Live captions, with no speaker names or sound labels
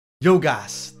Yo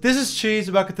guys, this is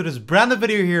Cheese. Welcome to this brand new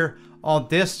video here on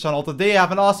this channel. Today I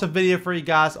have an awesome video for you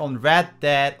guys on Red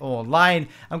Dead Online.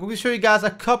 I'm going to show you guys a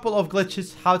couple of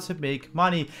glitches how to make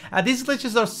money, and these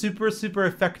glitches are super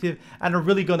effective and are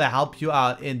really going to help you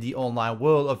out in the online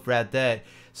world of Red Dead.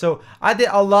 So I did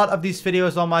a lot of these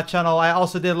videos on my channel. I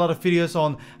also did a lot of videos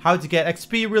on how to get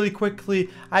XP really quickly.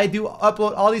 I do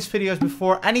upload all these videos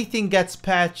before anything gets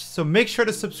patched. So make sure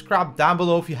to subscribe down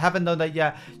below if you haven't done that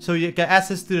yet, so you get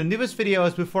access to the newest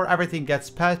videos before everything gets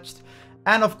patched.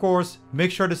 And of course,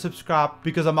 make sure to subscribe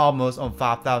because I'm almost on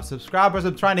 5,000 subscribers.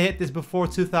 I'm trying to hit this before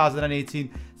 2018,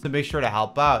 so make sure to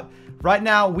help out. Right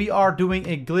now, we are doing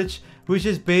a glitch which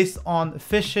is based on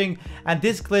fishing, and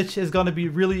this glitch is going to be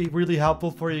really helpful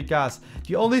for you guys.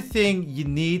 The only thing you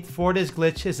need for this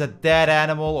glitch is a dead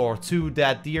animal or 2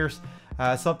 dead deers.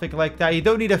 Something like that. You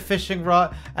don't need a fishing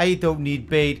rod and you don't need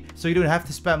bait, so you don't have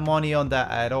to spend money on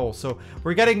that at all. So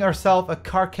we're getting ourselves a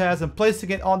carcass and placing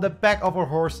it on the back of our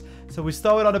horse. So we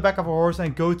stow it on the back of our horse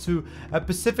and go to a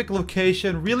specific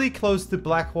location really close to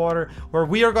Blackwater, where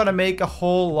we are gonna make a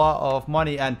whole lot of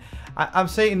money. And I'm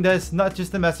saying this not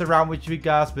just to mess around with you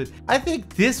guys, but I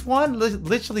think this one,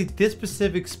 literally this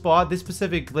specific spot, this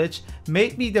specific glitch,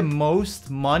 made me the most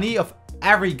money of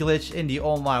every glitch in the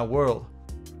online world.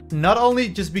 Not only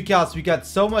just because we got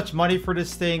so much money for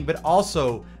this thing, but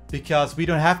also because we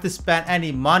don't have to spend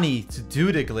any money to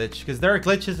do the glitch. Because there are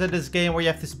glitches in this game where you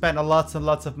have to spend lots and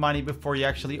lots of money before you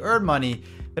actually earn money.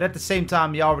 But at the same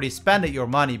time, you already spent your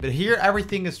money. But here,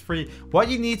 everything is free. What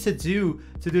you need to do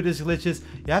this glitch is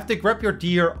you have to grab your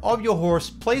deer off your horse,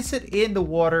 place it in the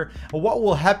water. And what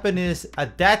will happen is a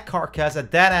dead carcass, a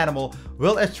dead animal,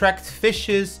 will attract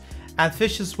fishes. And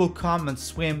fishes will come and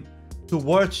swim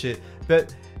towards it.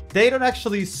 But they don't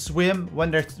actually swim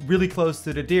when they're really close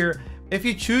to the deer. If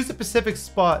you choose a specific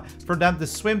spot for them to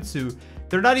swim to,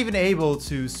 they're not even able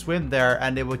to swim there,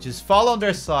 and they will just fall on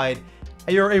their side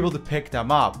and you're able to pick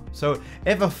them up. So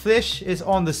if a fish is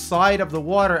on the side of the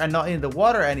water and not in the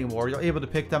water anymore, you're able to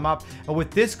pick them up. And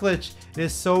with this glitch, it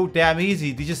is so damn easy.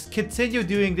 You just continue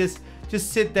doing this.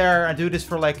 Just sit there and do this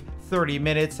for like 30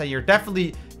 minutes and you're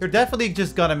definitely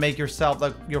just gonna make yourself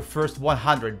like your first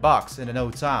 100 bucks in no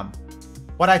time.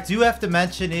 What I do have to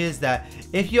mention is that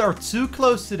if you are too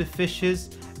close to the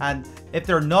fishes and if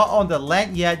they're not on the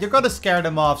land yet, you're going to scare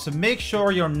them off. So make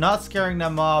sure you're not scaring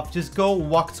them off. Just go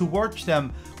walk towards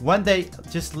them when they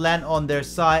just land on their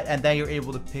side, and then you're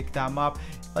able to pick them up.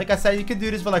 Like I said, you can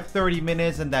do this for like 30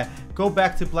 minutes and then go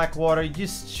back to Blackwater.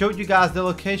 Just showed you guys the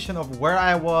location of where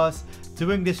I was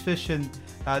doing this fishing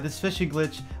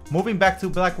glitch. Moving back to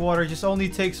Blackwater just only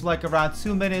takes like around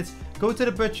 2 minutes. Go to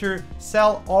the butcher,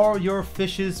 sell all your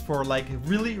fishes for like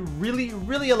really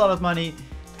a lot of money.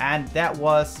 And that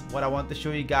was what I want to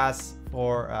show you guys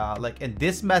for like in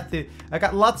this method. I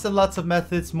got lots and lots of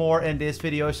methods more in this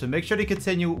video, so make sure to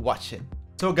continue watching.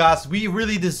 So guys, we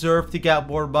really deserve to get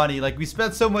more money. Like, we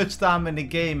spent so much time in the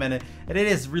game, and it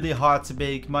is really hard to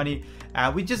make money.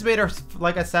 We just made our,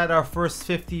 like I said, our first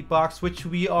 50 bucks, which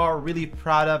we are really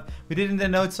proud of. We did it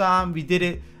in no time. We did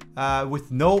it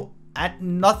with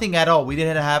nothing at all. We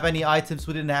didn't have any items.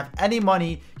 We didn't have any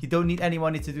money. You don't need any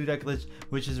money to do that glitch,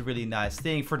 which is a really nice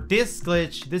thing. For this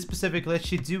glitch, this specific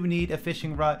glitch, you do need a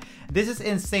fishing rod. This is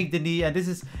in Saint Denis, and this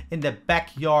is in the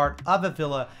backyard of a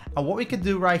villa. And what we can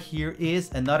do right here is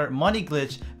another money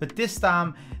glitch, but this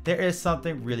time there is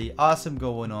something really awesome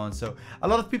going on. So a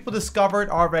lot of people discovered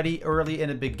already early in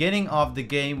the beginning of the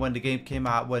game, when the game came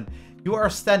out, when you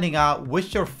are standing out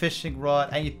with your fishing rod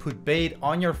and you put bait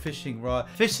on your fishing rod,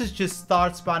 fishes just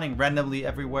start spawning randomly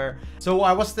everywhere. So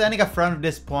I was standing in front of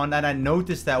this pond and I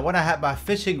noticed that when I had my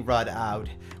fishing rod out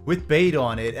with bait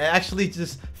on it, actually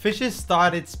just fishes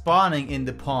started spawning in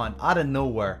the pond out of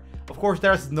nowhere. Of course,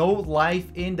 there's no life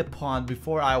in the pond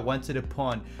before I went to the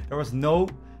pond. There was no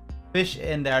fish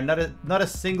in there, not a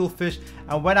single fish.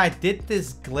 And when I did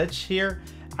this glitch here,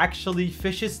 actually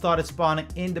fishes started spawning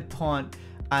in the pond.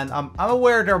 And I'm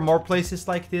aware there are more places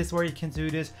like this where you can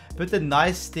do this, but the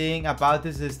nice thing about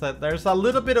this is that there's a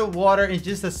little bit of water in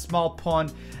just a small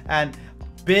pond, and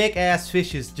big ass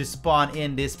fishes just spawn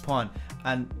in this pond,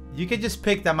 and you can just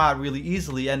pick them out really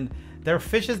easily. And there are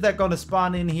fishes that are gonna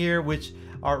spawn in here which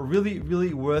are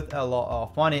really worth a lot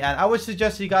of money. And I would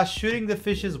suggest you guys shooting the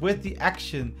fishes with the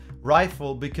action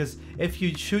rifle, because if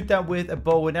you shoot them with a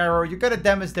bow and arrow, you're gonna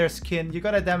damage their skin, you're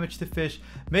gonna damage the fish.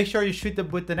 Make sure you shoot them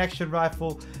with an action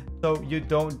rifle so you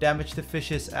don't damage the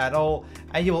fishes at all,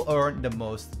 and you will earn the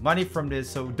most money from this.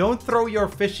 So don't throw your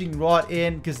fishing rod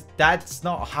in, because that's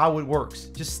not how it works.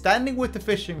 Just standing with the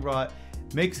fishing rod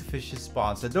makes the fishes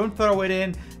spawn. So don't throw it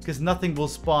in, because nothing will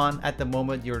spawn at the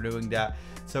moment you're doing that.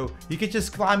 So you can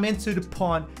just climb into the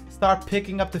pond, start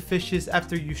picking up the fishes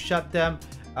after you shut them.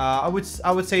 I would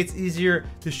say it's easier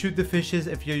to shoot the fishes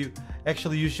if you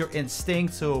actually use your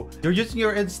instinct. So you're using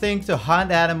your instinct to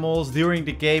hunt animals during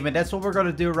the game, and that's what we're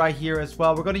gonna do right here as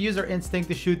well. We're gonna use our instinct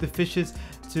to shoot the fishes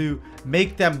to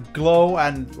make them glow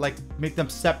and like make them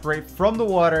separate from the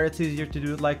water. It's easier to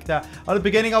do it like that. At the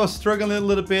beginning I was struggling a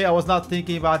little bit. I was not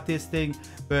thinking about this thing,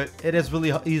 but it is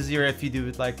really easier if you do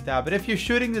it like that. But if you're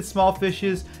shooting the small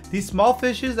fishes, these small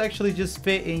fishes actually just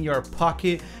fit in your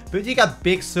pocket. But you got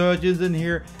big surgeons in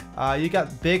here, you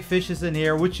got big fishes in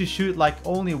here, which you shoot like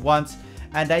only once,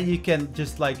 and then you can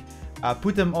just like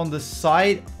put them on the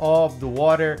side of the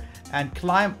water and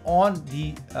climb on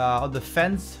the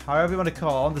fence, however you want to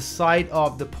call it, on the side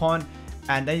of the pond,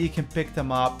 and then you can pick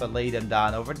them up and lay them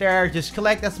down over there. Just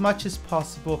collect as much as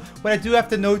possible. What I do have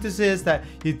to notice is that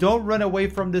you don't run away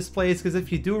from this place, because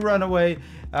if you do run away,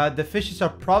 the fishes are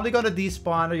probably going to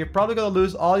despawn, or you're probably going to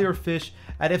lose all your fish.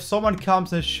 And if someone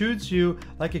comes and shoots you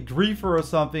like a griefer or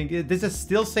something, this is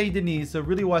still Saint Denis, so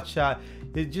really watch out.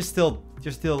 You're still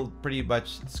pretty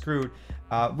much screwed.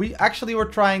 We actually were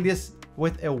trying this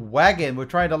with a wagon. We're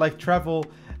trying to like travel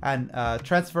and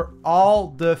transfer all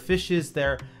the fishes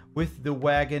there with the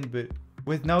wagon, but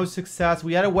with no success.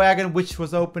 We had a wagon which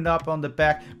was opened up on the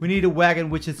back. We need a wagon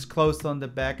which is closed on the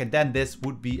back, and then this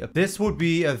would be a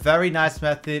very nice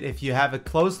method if you have a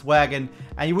closed wagon,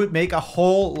 and you would make a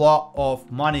whole lot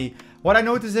of money. What I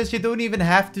noticed is you don't even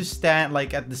have to stand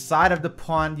like at the side of the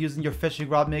pond using your fishing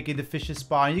rod making the fishes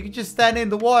spawn. You can just stand in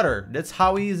the water. That's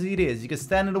how easy it is. You can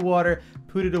stand in the water,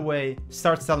 put it away,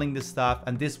 start selling the stuff,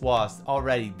 and this was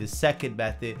already the second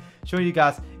method showing you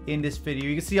guys in this video.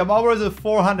 You can see I'm almost at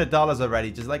 $400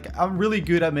 already. Just like I'm really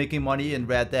good at making money in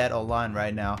Red Dead Online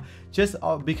right now, just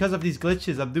because of these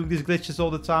glitches. I'm doing these glitches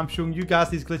all the time, showing you guys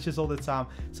these glitches all the time,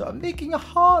 so I'm making a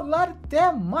whole lot of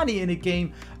damn money in the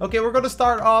game. Okay, we're gonna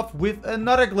start off with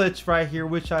another glitch right here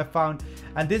which I found,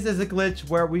 and this is a glitch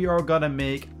where we are gonna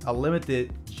make a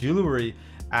limited jewelry.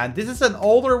 And this is an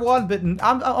older one, but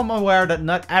I'm aware that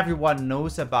not everyone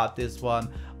knows about this one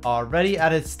already,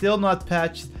 and it's still not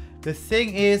patched. The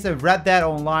thing is, in Red Dead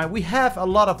Online, we have a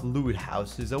lot of loot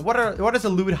houses. And what is a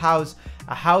loot house?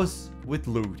 A house with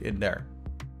loot in there.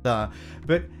 But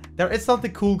there is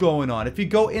something cool going on. If you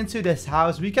go into this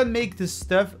house, we can make the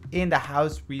stuff in the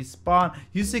house respawn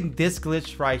using this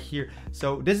glitch right here.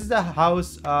 So this is a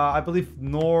house, I believe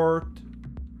northwest,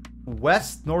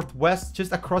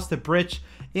 just across the bridge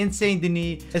in Saint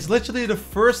Denis. It's literally the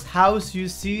first house you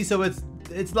see, so it's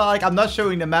not like I'm not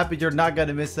showing the map, but you're not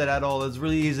gonna miss it at all. It's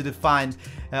really easy to find.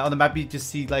 On the map you just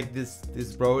see like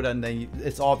this road, and then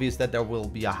it's obvious that there will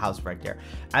be a house right there.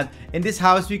 And in this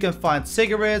house we can find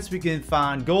cigarettes, we can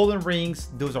find golden rings,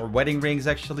 those are wedding rings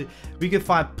actually. We can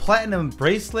find platinum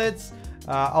bracelets,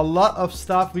 a lot of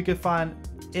stuff we can find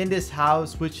in this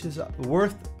house, which is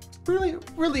worth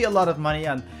really a lot of money.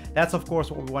 And that's of course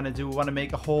what we want to do. We want to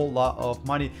make a whole lot of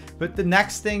money. But the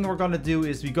next thing we're gonna do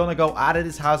is we're gonna go out of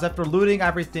this house. After looting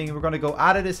everything, we're gonna go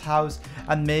out of this house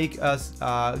and make us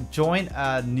join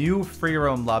a new free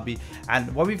roam lobby.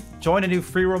 And when we join a new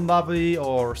free roam lobby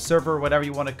or server, whatever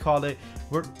you want to call it,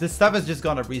 the stuff is just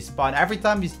gonna respawn. Every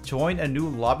time you join a new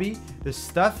lobby, the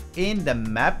stuff in the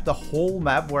map, the whole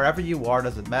map, wherever you are,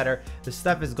 doesn't matter, the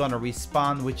stuff is gonna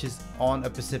respawn, which is on a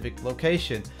specific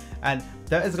location. And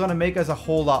that is gonna make us a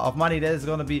whole lot of money. That is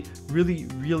gonna be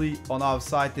really on our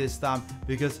side this time,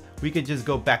 because we can just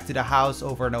go back to the house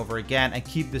over and over again and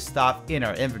keep the stuff in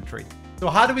our inventory. So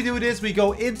how do we do this? We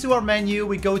go into our menu,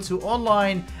 we go to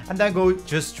online, and then go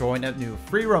just join a new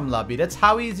free roam lobby. That's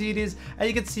how easy it is. And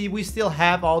you can see we still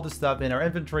have all the stuff in our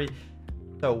inventory.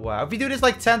 So if we do this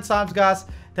like 10 times, guys,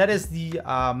 that is the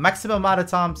maximum amount of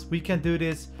times we can do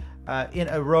this in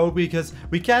a row, because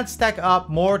we can't stack up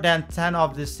more than 10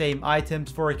 of the same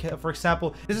items. For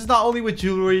example, this is not only with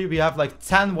jewelry, we have like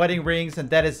 10 wedding rings, and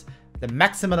that is the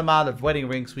maximum amount of wedding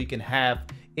rings we can have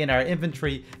in our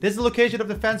inventory. This is the location of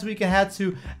the fence we can head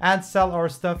to and sell our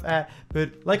stuff at.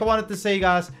 But like I wanted to say,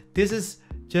 guys, this is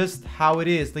just how it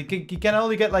is. Like you can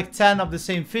only get like 10 of the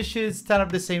same fishes, 10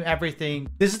 of the same everything.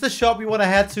 This is the shop we want to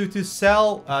head to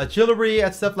sell jewelry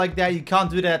and stuff like that. You can't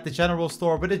do that at the general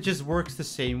store, but it just works the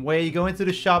same way. You go into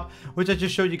the shop, which I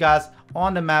just showed you guys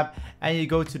on the map, and you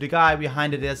go to the guy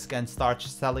behind the desk and start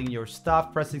selling your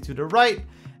stuff, pressing to the right.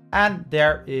 And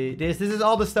there it is. This is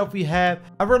all the stuff we have.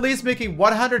 And we're at least making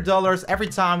 $100 every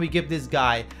time we give this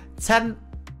guy 10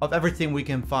 of everything we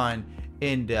can find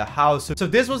in the house. So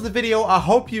this was the video. I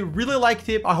hope you really liked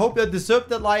it. I hope you deserved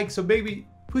that like. So maybe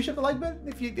push up the like button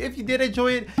if you did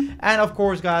enjoy it. And of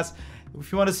course, guys,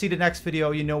 If you want to see the next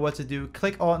video, you know what to do.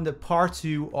 Click on the part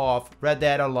 2 of Red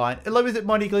Dead Online Unlimited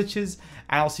Money Glitches,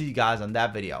 and I'll see you guys on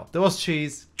that video. That was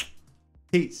Cheese.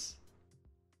 Peace.